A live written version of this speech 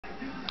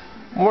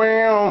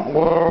Well,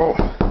 well,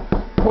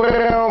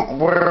 well,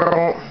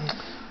 well,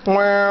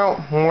 well,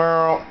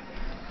 well,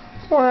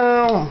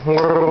 well,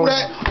 well.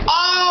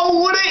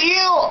 What a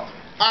ill!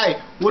 Alright,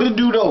 what it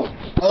do though?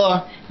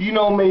 You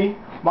know me.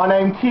 My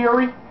name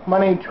Terry. My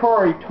name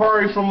Tori.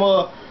 Tori from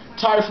over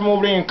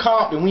there in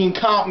Compton. We in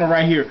Compton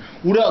right here.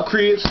 What up,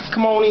 Cribs?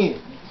 Come on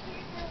in.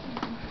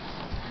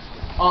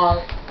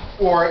 Alright.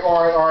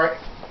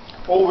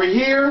 Over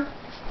here,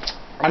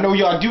 I know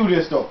y'all do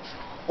this though.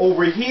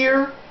 Over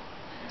here,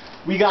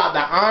 we got the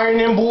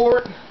ironing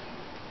board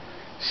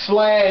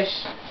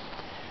slash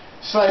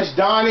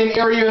dining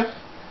area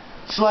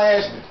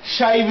slash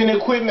shaving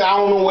equipment. I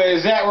don't know where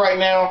it's at right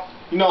now.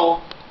 You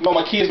know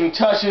my kids been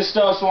touching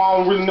stuff, so I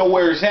don't really know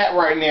where it's at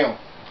right now.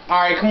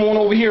 Alright, come on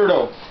over here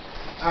though.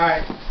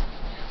 Alright.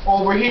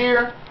 Over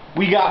here,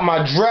 we got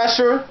my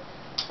dresser.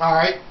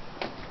 Alright.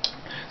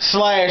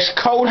 Slash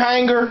coat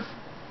hanger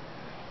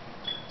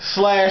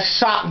slash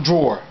sock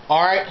drawer.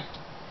 Alright.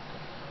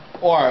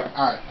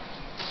 Alright.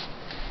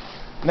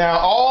 Now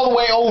all the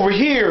way over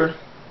here,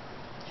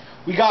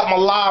 we got my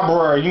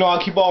library. You know,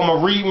 I keep all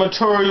my reading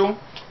material.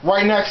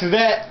 Right next to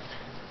that,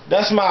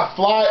 that's my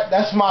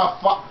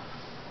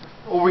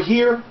over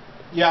here.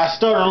 Yeah, I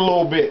stuttered a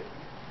little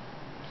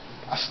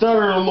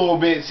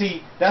bit.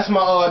 See, that's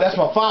my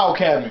file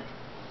cabinet.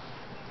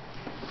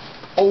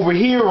 Over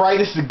here, right,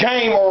 this is the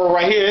game area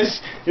right here.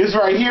 This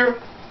right here.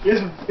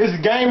 This is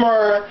the game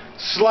area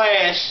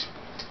slash,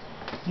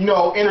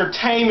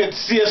 entertainment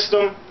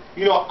system.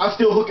 I'm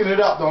still hooking it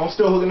up though.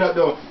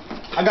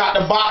 I got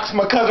the box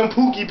my cousin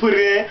Pookie put it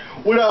in.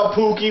 What up,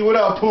 Pookie?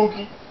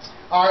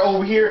 Alright,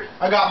 over here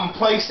I got my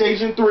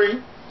PlayStation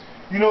 3.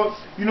 You know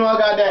I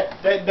got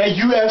that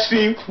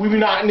UFC. We be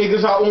knocking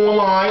niggas out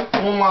online.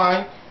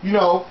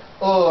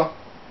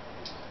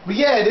 But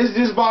yeah, this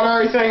is about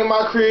everything in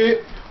my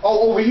crib.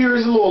 Oh, over here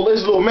is a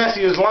little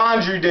messy. It's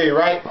laundry day,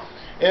 right?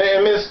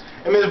 And Miss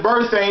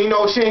Birthday,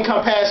 she ain't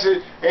come past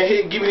it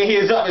and give me the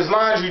heads up. It's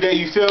laundry day,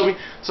 you feel me?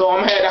 So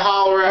I'm had to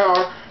holler at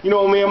her.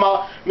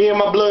 Me and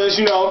my bloods,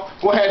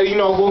 go ahead and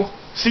go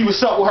see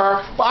what's up with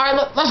her. But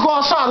alright, let's go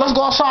outside. Let's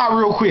go outside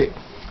real quick.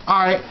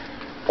 Alright,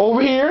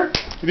 over here,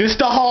 this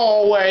the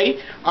hallway.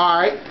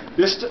 Alright,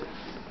 this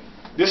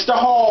the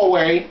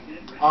hallway.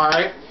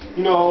 Alright,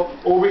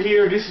 over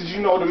here, this is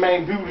the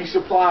main beauty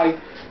supply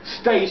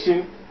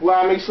station where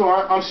I make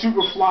sure I'm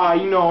super fly.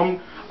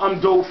 I'm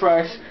dope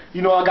fresh.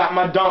 I got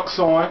my dunks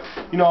on.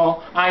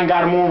 I ain't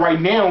got them on right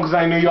now because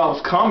I knew y'all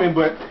was coming,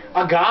 but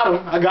I got him.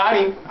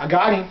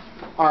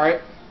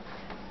 Alright.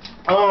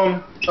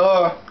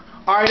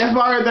 Alright, that's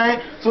about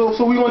everything.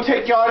 So we gonna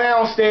take y'all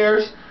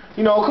downstairs.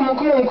 Come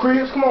on,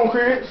 Cribs.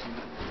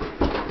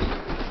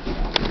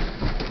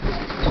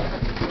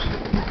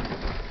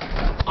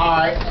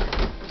 Alright.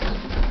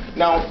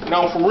 Now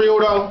for real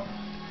though,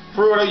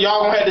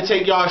 y'all gonna have to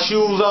take y'all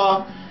shoes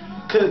off.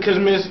 Cause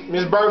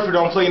Miss Burford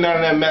don't play none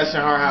of that mess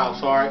in her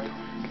house, alright?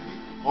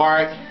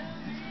 Alright?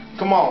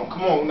 Come on.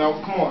 Now,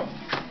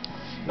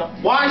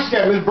 watch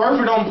that. Miss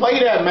Burford don't play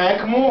that, man.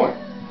 Come on.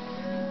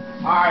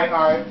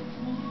 Alright.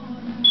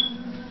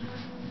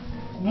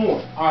 Come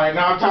on. Alright,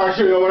 now I'm trying to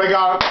show you what I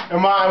got in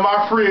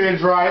my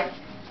fridge, right?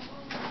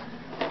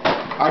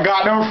 I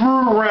got them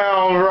fruit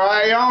rounds,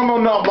 right? Y'all don't know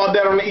nothing about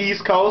that on the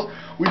East Coast.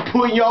 We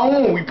put you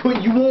on.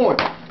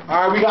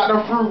 Alright, we got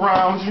them fruit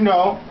rounds,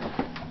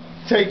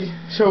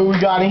 So we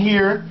got in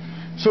here.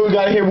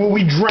 What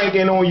we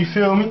drinking on, you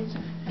feel me?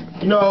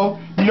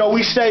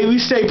 We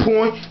stay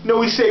pouring.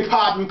 We stay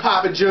popping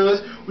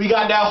jugs. We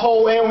got that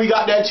whole and we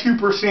got that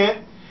 2%.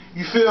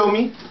 You feel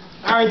me?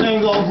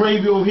 Everything's all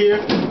gravy over here.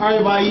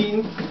 Everybody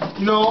eating.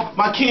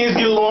 My kids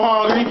get a little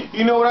hungry.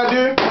 You know what I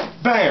do?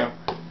 Bam.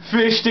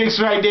 Fish sticks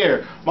right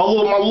there. My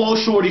little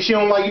shorty, she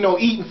don't like,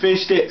 eating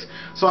fish sticks.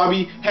 So I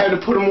be having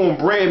to put them on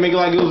bread, make it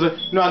like it was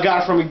I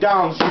got it from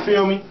McDonald's. You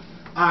feel me?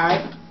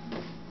 Alright.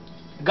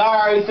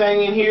 Got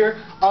everything in here.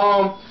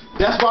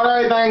 That's about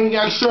everything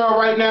I sure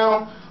right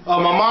now. My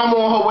mom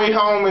on her way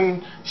home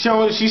and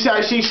she said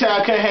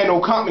I couldn't have no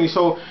company,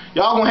 so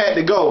y'all gonna have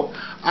to go.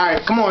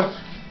 Alright, come on.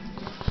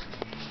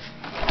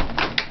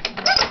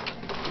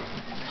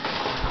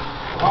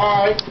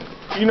 Alright.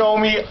 You know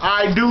me,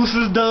 I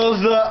deuces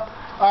does up.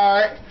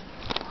 Alright.